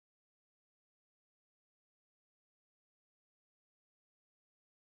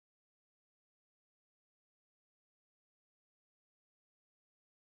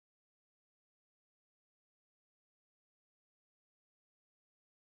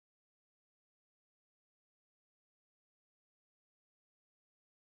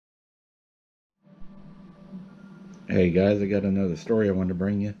Hey guys, I got another story I wanted to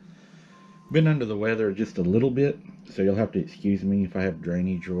bring you. Been under the weather just a little bit, so you'll have to excuse me if I have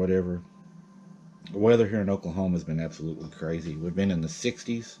drainage or whatever. The weather here in Oklahoma has been absolutely crazy. We've been in the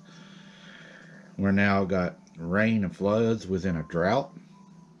 60s. We're now got rain and floods within a drought,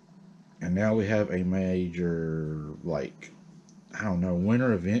 and now we have a major, I don't know,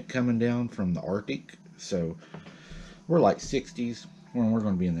 winter event coming down from the Arctic. So we're like 60s when we're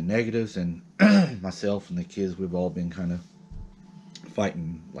going to be in the negatives, and myself and the kids, we've all been kind of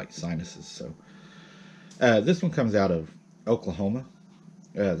fighting like sinuses. So this one comes out of Oklahoma.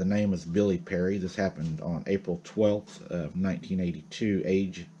 The name is Billy Perry. This happened on April 12th of 1982.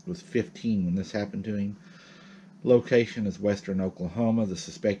 Age was 15 when this happened to him. Location is western Oklahoma. The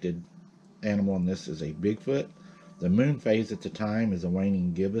suspected animal in this is a Bigfoot. The moon phase at the time is a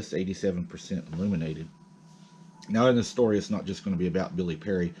waning gibbous, 87% illuminated. Now in this story, it's not just going to be about Billy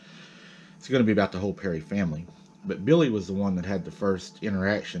Perry. It's going to be about the whole Perry family. But Billy was the one that had the first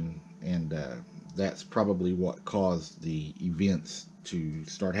interaction, and that's probably what caused the events to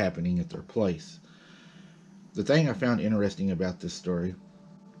start happening at their place. The thing I found interesting about this story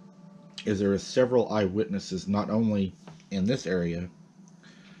is there are several eyewitnesses not only in this area,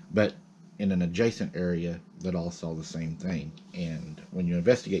 but in an adjacent area that all saw the same thing. And when you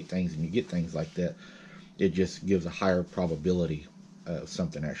investigate things and you get things like that, it just gives a higher probability of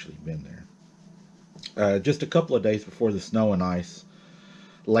something actually been there. Just a couple of days before the snow and ice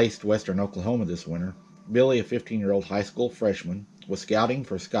laced western Oklahoma this winter, Billy, a 15-year-old high school freshman, was scouting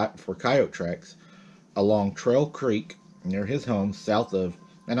for coyote tracks along Trail Creek near his home south of,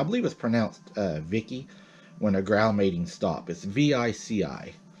 and I believe it's pronounced Vicky, when a growl made him stop. It's Vici.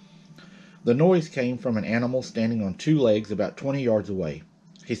 The noise came from an animal standing on two legs about 20 yards away.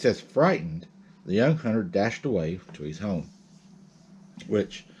 He says, frightened, the young hunter dashed away to his home.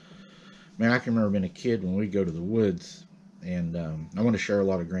 Which, man, I can remember being a kid when we'd go to the woods, and I want to share a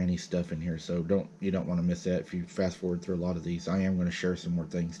lot of Granny stuff in here, so you don't want to miss that if you fast forward through a lot of these. I am going to share some more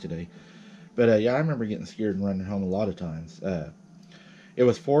things today. But yeah, I remember getting scared and running home a lot of times. It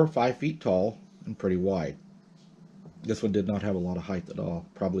was 4 or 5 feet tall and pretty wide. This one did not have a lot of height at all,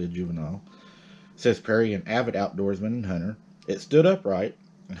 probably a juvenile. Says Perry, an avid outdoorsman and hunter. It stood upright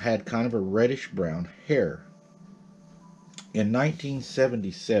and had kind of a reddish brown hair. In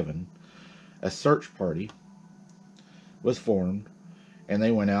 1977, a search party was formed, and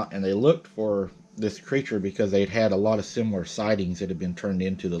they went out and they looked for this creature because they'd had a lot of similar sightings that had been turned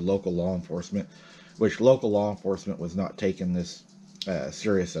into the local law enforcement, which local law enforcement was not taking this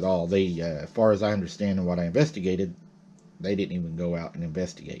serious at all. They, as far as I understand and what I investigated, they didn't even go out and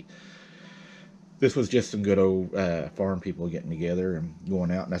investigate. This was just some good old farm people getting together and going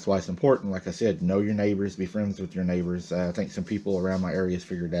out, and that's why it's important. Like I said, know your neighbors, be friends with your neighbors. I think some people around my area has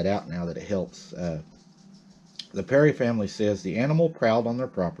figured that out now, that it helps. The Perry family says the animal prowled on their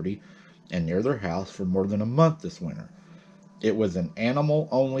property and near their house for more than a month this winter. It was an animal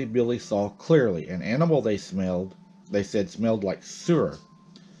only Billy saw clearly. An animal they said smelled like sewer,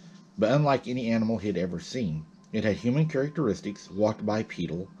 but unlike any animal he'd ever seen. It had human characteristics, walked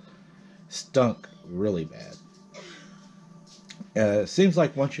bipedal, stunk really bad. Seems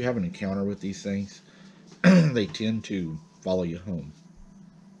like once you have an encounter with these things, they tend to follow you home.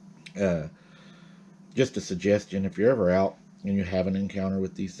 Just a suggestion, if you're ever out and you have an encounter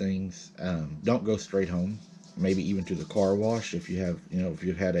with these things, don't go straight home. Maybe even to the car wash if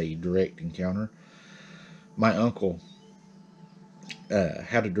you've had a direct encounter. My uncle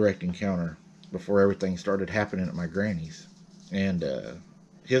had a direct encounter before everything started happening at my granny's, and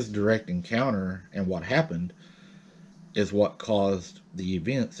his direct encounter and what happened is what caused the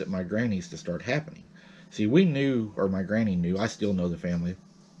events at my granny's to start happening. See, we knew, or my granny knew, I still know the family,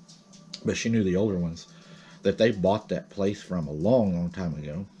 but she knew the older ones, that they bought that place from a long, long time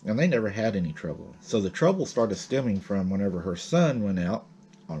ago, and they never had any trouble. So the trouble started stemming from whenever her son went out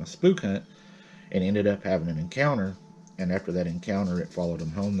on a spook hunt and ended up having an encounter, and after that encounter, it followed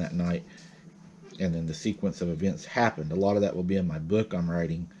him home that night, and then the sequence of events happened. A lot of that will be in my book I'm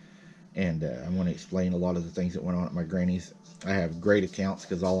writing, and I want to explain a lot of the things that went on at my granny's. I have great accounts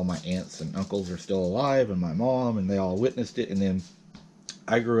because all of my aunts and uncles are still alive, and my mom, and they all witnessed it, and then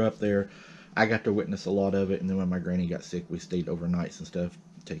I grew up there. I got to witness a lot of it, and then when my granny got sick, we stayed overnights and stuff,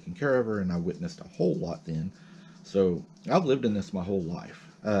 taking care of her, and I witnessed a whole lot then. So I've lived in this my whole life.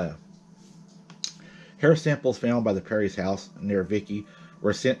 Hair samples found by the Perry's house near Vicky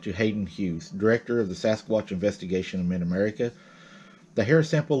were sent to Hayden Hughes, director of the Sasquatch Investigation in Mid-America. The hair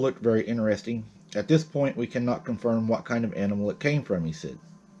sample looked very interesting. At this point, we cannot confirm what kind of animal it came from, he said.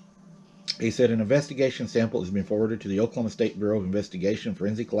 He said an investigation sample has been forwarded to the Oklahoma State Bureau of Investigation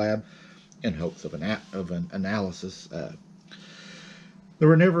Forensic Lab in hopes of an analysis. There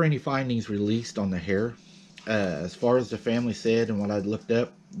were never any findings released on the hair. As far as the family said and what I'd looked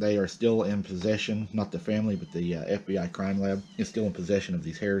up, they are still in possession, not the family, but the FBI crime lab is still in possession of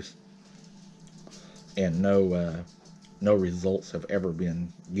these hairs, and no results have ever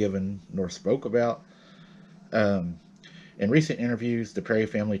been given nor spoke about. Um, in recent interviews, the Perry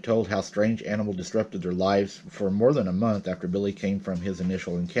family told how strange animal disrupted their lives for more than a month after Billy came from his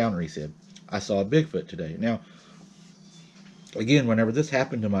initial encounter. He said, "I saw a Bigfoot today." Now, again, whenever this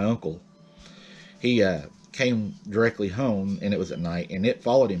happened to my uncle, he came directly home, and it was at night, and it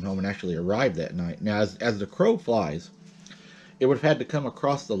followed him home and actually arrived that night. Now, as the crow flies, it would have had to come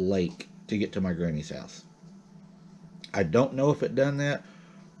across the lake to get to my granny's house. I don't know if it done that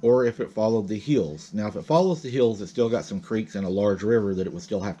or if it followed the hills. Now, if it follows the hills, it's still got some creeks and a large river that it would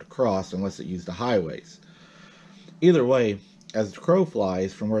still have to cross unless it used the highways. Either way, as the crow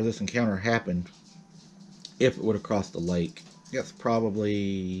flies from where this encounter happened, if it would have crossed the lake, that's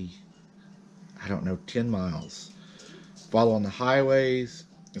probably, I don't know, 10 miles. Following the highways,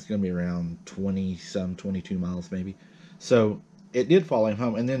 it's going to be around 22 miles maybe. So it did follow him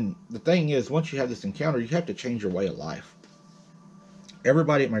home. And then the thing is, once you have this encounter, you have to change your way of life.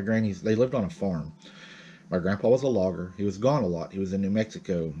 Everybody at my granny's, they lived on a farm. My grandpa was a logger. He was gone a lot. He was in New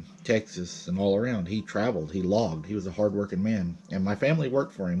Mexico, Texas, and all around. He traveled. He logged. He was a hard-working man. And my family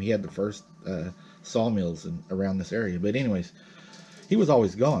worked for him. He had the first sawmills around this area. But anyways, he was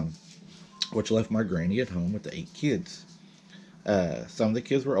always gone, which left my granny at home with the 8 kids. Some of the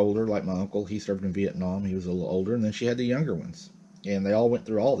kids were older, like my uncle. He served in Vietnam. He was a little older. And then she had the younger ones. And they all went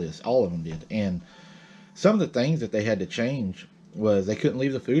through all this. All of them did. And some of the things that they had to change was they couldn't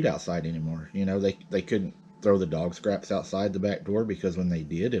leave the food outside anymore. You know, they couldn't throw the dog scraps outside the back door, because when they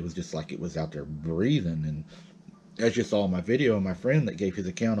did, it was just like it was out there breathing. And as you saw in my video, my friend that gave his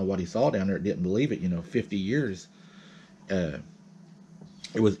account of what he saw down there didn't believe it. 50 years, it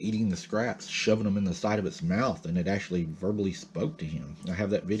was eating the scraps, shoving them in the side of its mouth, and it actually verbally spoke to him. I have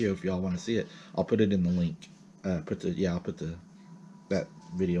that video if y'all want to see it. I'll put it in the link. I'll put that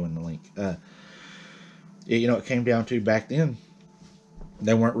video in the link. It came down to, back then,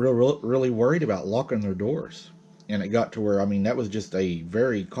 they weren't really worried about locking their doors. And it got to where, that was just a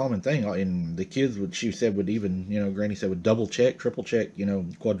very common thing. And the kids she said, would even, Granny said, would double check, triple check,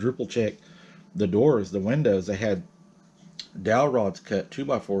 quadruple check the doors, the windows. They had dowel rods cut,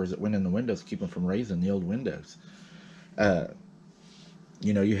 2x4s that went in the windows to keep them from raising the old windows.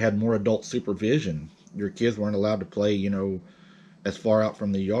 You had more adult supervision. Your kids weren't allowed to play, as far out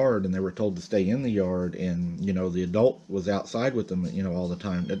from the yard, and they were told to stay in the yard, and the adult was outside with them all the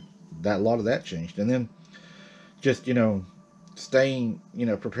time. That a lot of that changed. And then just staying,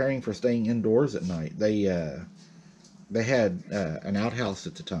 preparing for staying indoors at night. They had an outhouse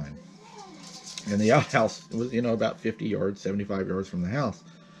at the time, and the outhouse was about 50 yards, 75 yards from the house.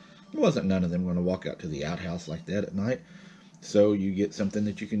 It wasn't none of them going to walk out to the outhouse like that at night. So you get something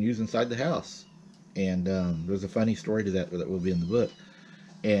that you can use inside the house. And there's a funny story to that will be in the book.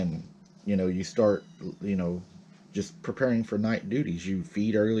 And you start just preparing for night duties. You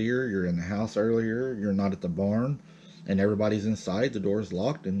feed earlier, you're in the house earlier, you're not at the barn, and everybody's inside, the door's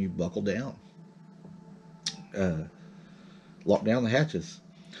locked, and you buckle down, lock down the hatches.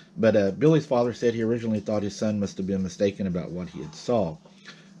 But Billy's father said he originally thought his son must have been mistaken about what he had saw.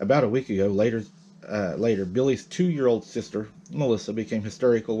 About a week ago, later, Billy's 2-year-old sister, Melissa, became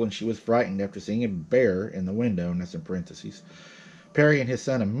hysterical when she was frightened after seeing a bear in the window, and that's in parentheses. Perry and his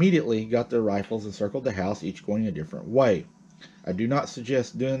son immediately got their rifles and circled the house, each going a different way. I do not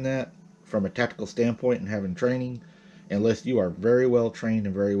suggest doing that from a tactical standpoint and having training, unless you are very well trained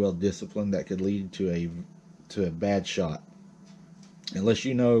and very well disciplined. That could lead to a bad shot. Unless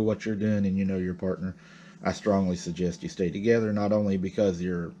you know what you're doing and you know your partner, I strongly suggest you stay together, not only because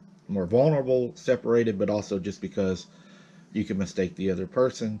you're more vulnerable separated, but also just because you can mistake the other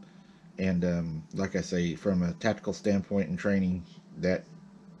person. And like I say, from a tactical standpoint and training, that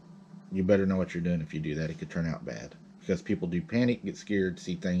you better know what you're doing. If you do that, it could turn out bad, because people do panic, get scared,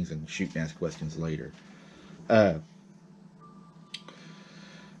 see things, and shoot and ask questions later.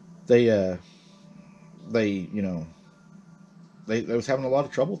 They was having a lot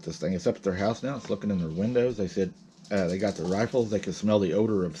of trouble with this thing. It's up at their house now. It's looking in their windows. They said they got their rifles. They could smell the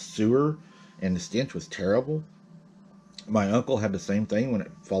odor of sewer, and the stench was terrible. My uncle had the same thing when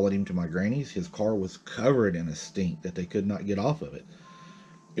it followed him to my granny's. His car was covered in a stink that they could not get off of it.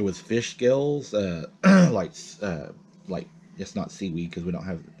 It was fish scales, like it's not seaweed because we don't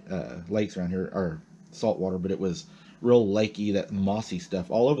have lakes around here, or salt water, but it was real lakey, that mossy stuff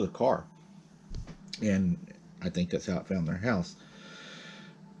all over the car. And I think that's how it found their house.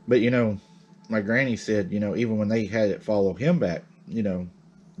 But my granny said, even when they had it follow him back,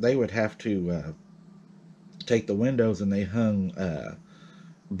 they would have to take the windows, and they hung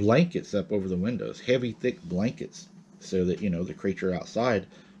blankets up over the windows, heavy, thick blankets, so that, the creature outside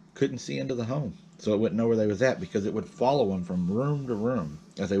couldn't see into the home. So it wouldn't know where they was at, because it would follow them from room to room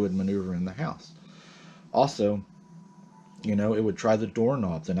as they would maneuver in the house. Also, it would try the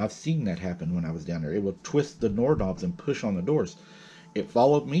doorknobs, and I've seen that happen when I was down there. It would twist the doorknobs and push on the doors. It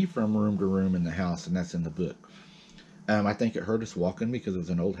followed me from room to room in the house, and that's in the book. I think it heard us walking because it was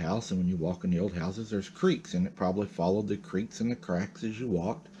an old house, and when you walk in the old houses, there's creaks, and it probably followed the creaks and the cracks as you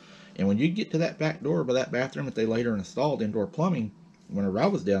walked. And when you get to that back door by that bathroom that they later installed indoor plumbing, whenever I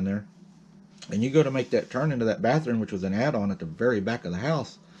was down there, and you go to make that turn into that bathroom, which was an add-on at the very back of the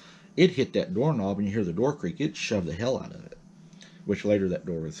house, it hit that doorknob, and you hear the door creak. It shoved the hell out of it, which later that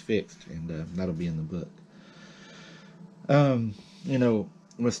door was fixed, and that'll be in the book.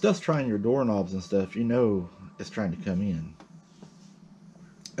 When stuff's trying your doorknobs and stuff, it's trying to come in.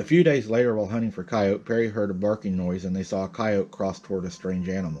 A few days later, while hunting for coyote, Perry heard a barking noise, and they saw a coyote cross toward a strange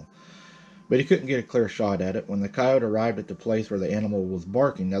animal. But he couldn't get a clear shot at it. When the coyote arrived at the place where the animal was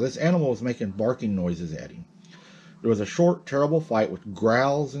barking, now this animal was making barking noises at him. There was a short, terrible fight with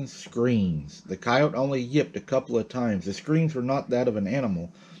growls and screams. The coyote only yipped a couple of times. The screams were not that of an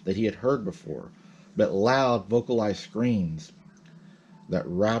animal that he had heard before, but loud, vocalized screams that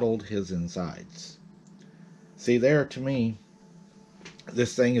rattled his insides. See, there, to me,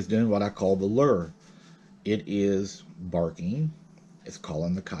 this thing is doing what I call the lure. It is barking. It's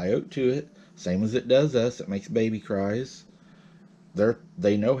calling the coyote to it, same as it does us. It makes baby cries.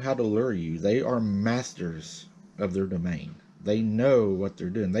 They know how to lure you. They are masters of their domain. They know what they're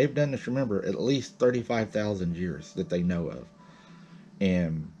doing. They've done this, remember, at least 35,000 years that they know of.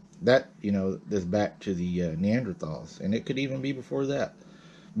 And that, is back to the Neanderthals. And it could even be before that.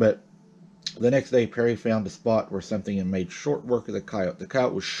 But the next day, Perry found a spot where something had made short work of the coyote. The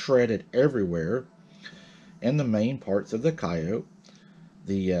coyote was shredded everywhere. And the main parts of the coyote,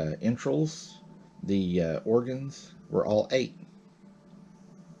 the entrails, the organs, were all ate.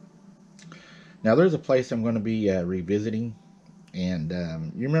 Now, there's a place I'm going to be revisiting. And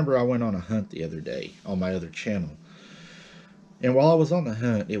you remember I went on a hunt the other day on my other channel. And while I was on the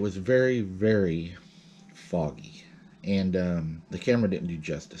hunt, it was very, very foggy. And the camera didn't do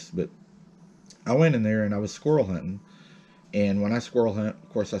justice. But I went in there and I was squirrel hunting. And when I squirrel hunt, of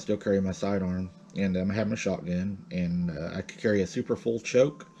course, I still carry my sidearm. And I have my shotgun. And I could carry a super full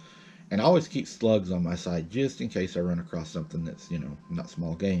choke. And I always keep slugs on my side just in case I run across something that's, not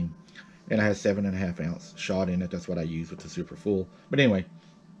small game. And I had 7.5 ounce shot in it. That's what I use with the super full. But anyway,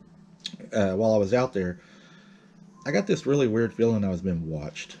 while I was out there, I got this really weird feeling I was being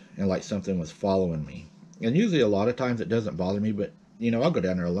watched. And like something was following me. And usually a lot of times it doesn't bother me. But, I'll go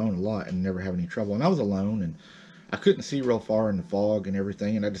down there alone a lot and never have any trouble. And I was alone and I couldn't see real far in the fog and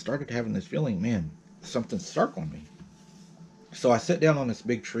everything. And I just started having this feeling, man, something's circling me. So I sat down on this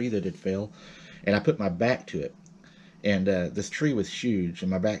big tree that had fell. And I put my back to it. And this tree was huge, and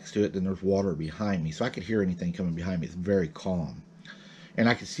my back's to it, then there's water behind me, so I could hear anything coming behind me. It's very calm. And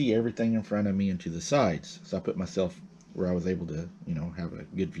I could see everything in front of me and to the sides, so I put myself where I was able to, have a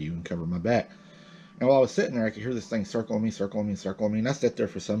good view and cover my back. And while I was sitting there, I could hear this thing circling me, circling me, circling me, and I sat there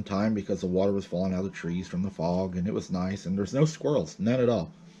for some time because the water was falling out of the trees from the fog, and it was nice, and there's no squirrels, none at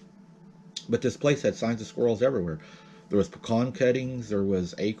all. But this place had signs of squirrels everywhere. There was pecan cuttings, there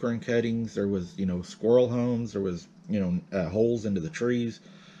was acorn cuttings, there was, squirrel homes, there was, holes into the trees.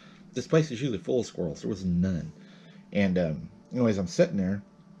 This place is usually full of squirrels. There was none. And anyways, I'm sitting there,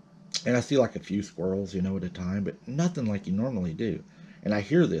 and I see like a few squirrels, at a time, but nothing like you normally do. And I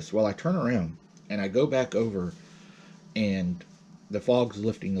hear this. Well, I turn around, and I go back over, and the fog's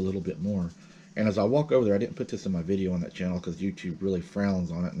lifting a little bit more. And as I walk over there, I didn't put this in my video on that channel because YouTube really frowns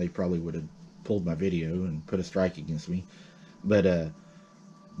on it, and they probably would have pulled my video and put a strike against me. But there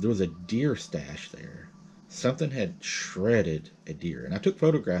was a deer stash there. Something had shredded a deer, and I took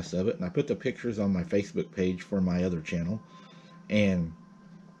photographs of it, and I put the pictures on my Facebook page for my other channel. And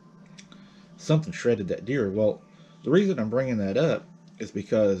something shredded that deer. Well, the reason I'm bringing that up is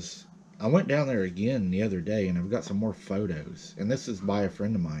because I went down there again the other day, and I've got some more photos. And this is by a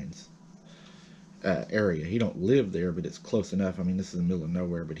friend of mine's area. He don't live there, but it's close enough. I mean, this is in the middle of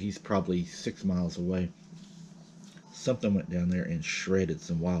nowhere, but he's probably 6 miles away. Something went down there and shredded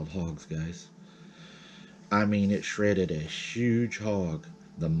some wild hogs, guys. I mean, it shredded a huge hog,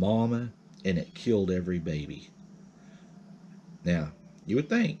 the mama, and it killed every baby. Now, you would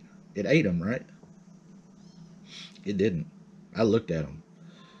think it ate them, right? It didn't. I looked at them.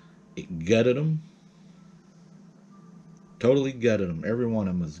 It gutted them. Totally gutted them. Every one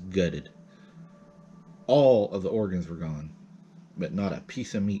of them was gutted. all of the organs were gone, but not a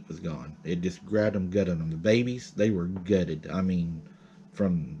piece of meat was gone. It just grabbed them, gutted them. The babies, they were gutted. I mean,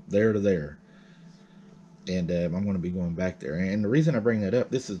 from there to there. And I'm going to be going back there. And the reason I bring that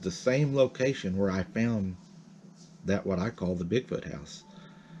up, this is the same location where I found that what I call the Bigfoot house.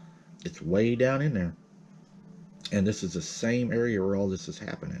 It's way down in there. And this is the same area where all this is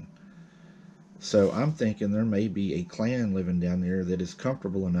happening. So I'm thinking there may be a clan living down there that is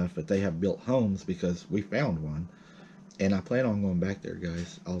comfortable enough that they have built homes, because we found one. And I plan on going back there,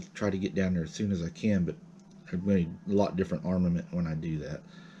 guys. I'll try to get down there as soon as I can, but I need a lot different armament when I do that.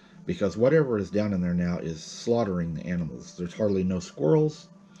 Because whatever is down in there now is slaughtering the animals. There's hardly no squirrels.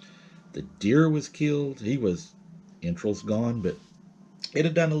 The deer was killed. He was, entrails gone, but it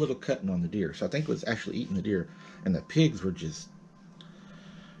had done a little cutting on the deer. So I think it was actually eating the deer. And the pigs were just,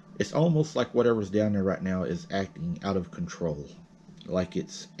 it's almost like whatever's down there right now is acting out of control. Like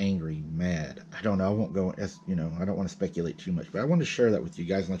it's angry, mad. I don't know. I won't go, as you know, I don't want to speculate too much, but I want to share that with you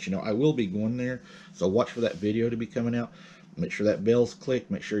guys and let you know I will be going there. So watch for that video to be coming out. Make sure that bell's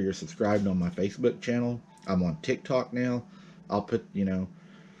clicked. Make sure you're subscribed on my Facebook channel. I'm on TikTok now. I'll put, you know,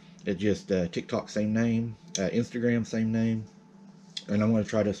 it just TikTok, same name. Instagram, same name. And I'm going to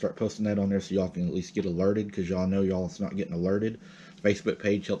try to start posting that on there so y'all can at least get alerted, because y'all know y'all's not getting alerted. Facebook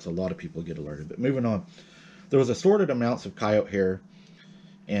page helps a lot of people get alerted. But moving on. There was assorted amounts of coyote hair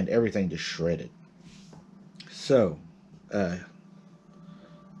and everything just shredded. So,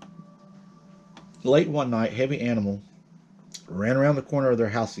 late one night, heavy animal ran around the corner of their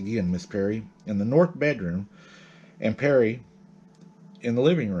house again, Miss Perry in the north bedroom, and Perry in the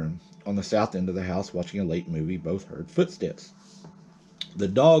living room. On the south end of the house, watching a late movie, both heard footsteps. The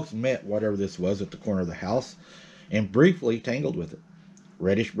dogs met whatever this was at the corner of the house and briefly tangled with it.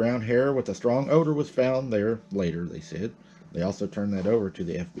 Reddish brown hair with a strong odor was found there later, they said. They also turned that over to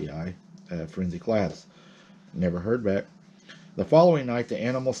the FBI forensic labs. Never heard back. The following night, the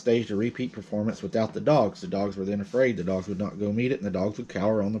animal staged a repeat performance without the dogs. The dogs were then afraid the dogs would not go meet it, and the dogs would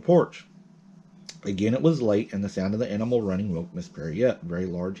cower on the porch. Again, it was late, and the sound of the animal running woke Miss Perry up. Very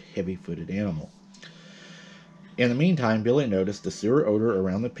large, heavy-footed animal. In the meantime, Billy noticed the sewer odor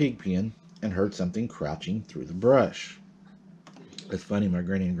around the pig pen and heard something crouching through the brush. It's funny, my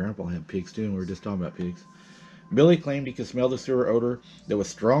granny and grandpa had pigs too, and we were just talking about pigs. Billy claimed he could smell the sewer odor that was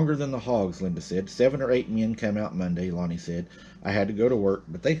stronger than the hogs, Linda said. 7 or 8 men came out Monday, Lonnie said. I had to go to work,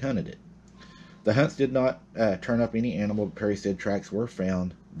 but they hunted it. The hunts did not turn up any animal, but Perry said tracks were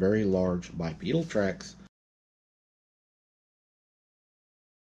found, very large bipedal tracks.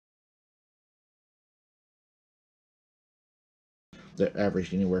 That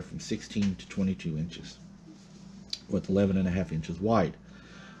averaged anywhere from 16 to 22 inches, with 11.5 inches wide.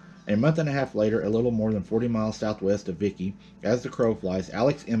 A month and a half later, a little more than 40 miles southwest of Vicky, as the crow flies,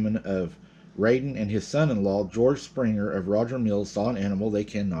 Alex Inman of Radin and his son-in-law, George Springer of Roger Mills, saw an animal they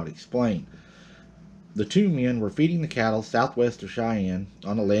cannot explain. The two men were feeding the cattle southwest of Cheyenne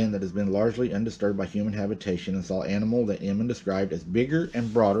on a land that has been largely undisturbed by human habitation, and saw an animal that Inman described as bigger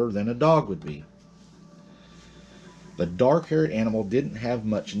and broader than a dog would be. The dark-haired animal didn't have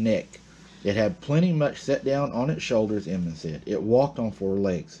much neck. It had plenty much set down on its shoulders, Inman said. It walked on 4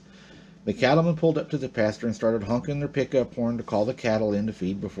 legs. The cattlemen pulled up to the pasture and started honking their pickup horn to call the cattle in to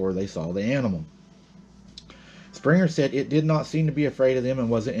feed before they saw the animal. Springer said it did not seem to be afraid of them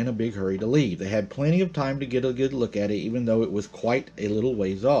and wasn't in a big hurry to leave. They had plenty of time to get a good look at it, even though it was quite a little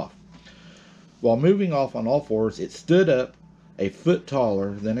ways off. While moving off on all fours, it stood up a foot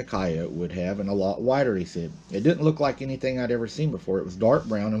taller than a coyote would have and a lot wider, he said. It didn't look like anything I'd ever seen before. It was dark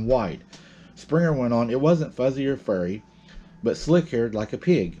brown and wide. Springer went on, it wasn't fuzzy or furry, but slick-haired like a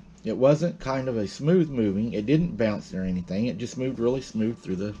pig. It wasn't kind of a smooth moving. It didn't bounce or anything. It just moved really smooth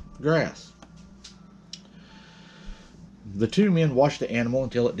through the grass. The two men watched the animal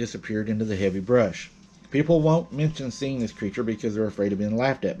until it disappeared into the heavy brush. People won't mention seeing this creature because they're afraid of being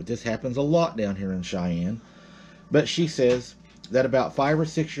laughed at, but this happens a lot down here in Cheyenne. But she says that about 5 or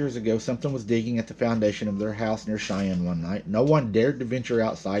 6 years ago, something was digging at the foundation of their house near Cheyenne one night. No one dared to venture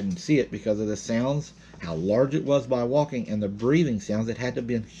outside and see it because of the sounds, how large it was by walking, and the breathing sounds. It had to have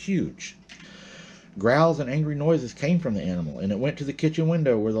been huge. Growls and angry noises came from the animal, and it went to the kitchen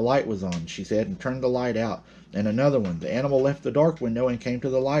window where the light was on, she said, and turned the light out. And another one. The animal left the dark window and came to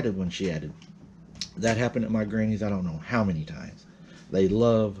the lighted one, she added. That happened at my granny's I don't know how many times. They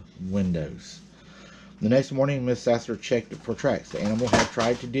love windows. The next morning, Miss Sasser checked for tracks. The animal had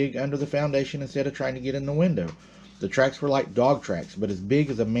tried to dig under the foundation instead of trying to get in the window. The tracks were like dog tracks, but as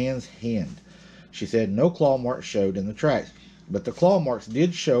big as a man's hand. She said no claw marks showed in the tracks, but the claw marks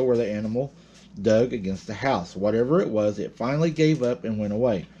did show where the animal dug against the house. Whatever it was, it finally gave up and went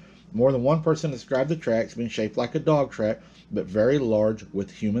away. More than one person described the tracks being shaped like a dog track, but very large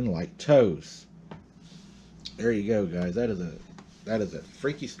with human-like toes. There you go, guys. That is a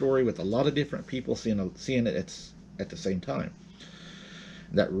freaky story with a lot of different people seeing it at the same time.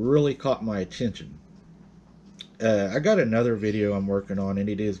 That really caught my attention. I got another video I'm working on, and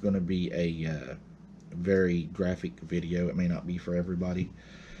it is going to be a very graphic video. It may not be for everybody.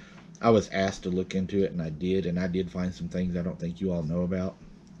 I was asked to look into it, and I did find some things I don't think you all know about.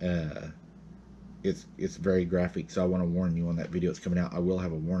 It's very graphic, so I want to warn you on that video. It's coming out. I will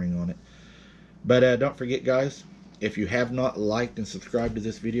have a warning on it. But don't forget, guys, if you have not liked and subscribed to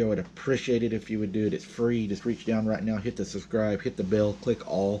this video, I'd appreciate it if you would do it. It's free. Just reach down right now, hit the subscribe, hit the bell, click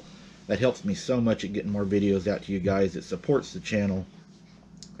all. That helps me so much at getting more videos out to you guys. It supports the channel.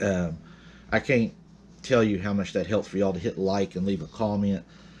 I can't tell you how much that helps for y'all to hit like and leave a comment.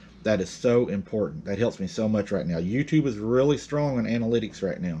 That is so important. That helps me so much right now. YouTube is really strong on analytics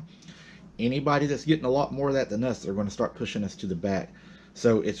right now. Anybody that's getting a lot more of that than us, they're going to start pushing us to the back.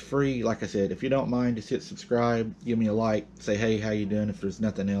 So it's free. Like I said, if you don't mind, just hit subscribe, give me a like, say hey, how you doing? If there's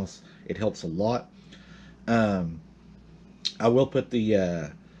nothing else, it helps a lot. I will put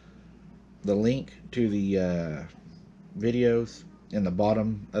the link to the videos in the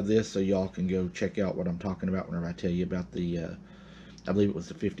bottom of this, so y'all can go check out what I'm talking about whenever I tell you about the I believe it was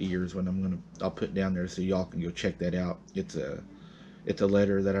the 50 years when I'll put down there, so y'all can go check that out. It's a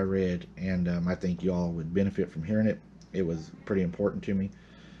letter that I read, and I think y'all would benefit from hearing it. It was pretty important to me.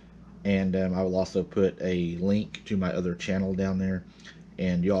 And I will also put a link to my other channel down there,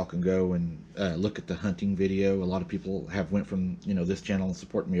 and y'all can go and look at the hunting video. A lot of people have went from this channel and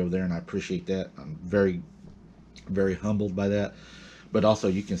support me over there, and I appreciate that. I'm very, very humbled by that. But also,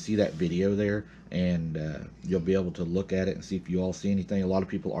 you can see that video there, and you'll be able to look at it and see if you all see anything. A lot of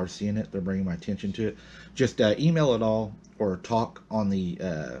people are seeing it. They're bringing my attention to it. Just email it all or talk on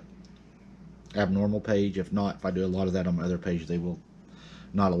the abnormal page. If not, if I do a lot of that on my other page, they will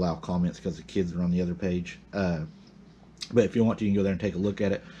not allow comments because the kids are on the other page. But if you want to, you can go there and take a look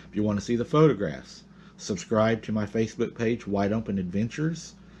at it. If you want to see the photographs, subscribe to my Facebook page, Wide Open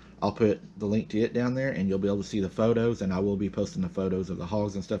Adventures. I'll put the link to it down there, and you'll be able to see the photos, and I will be posting the photos of the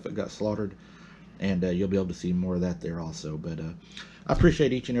hogs and stuff that got slaughtered, and you'll be able to see more of that there also. But I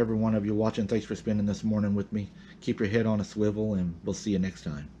appreciate each and every one of you watching. Thanks for spending this morning with me. Keep your head on a swivel, and we'll see you next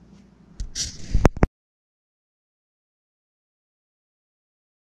time.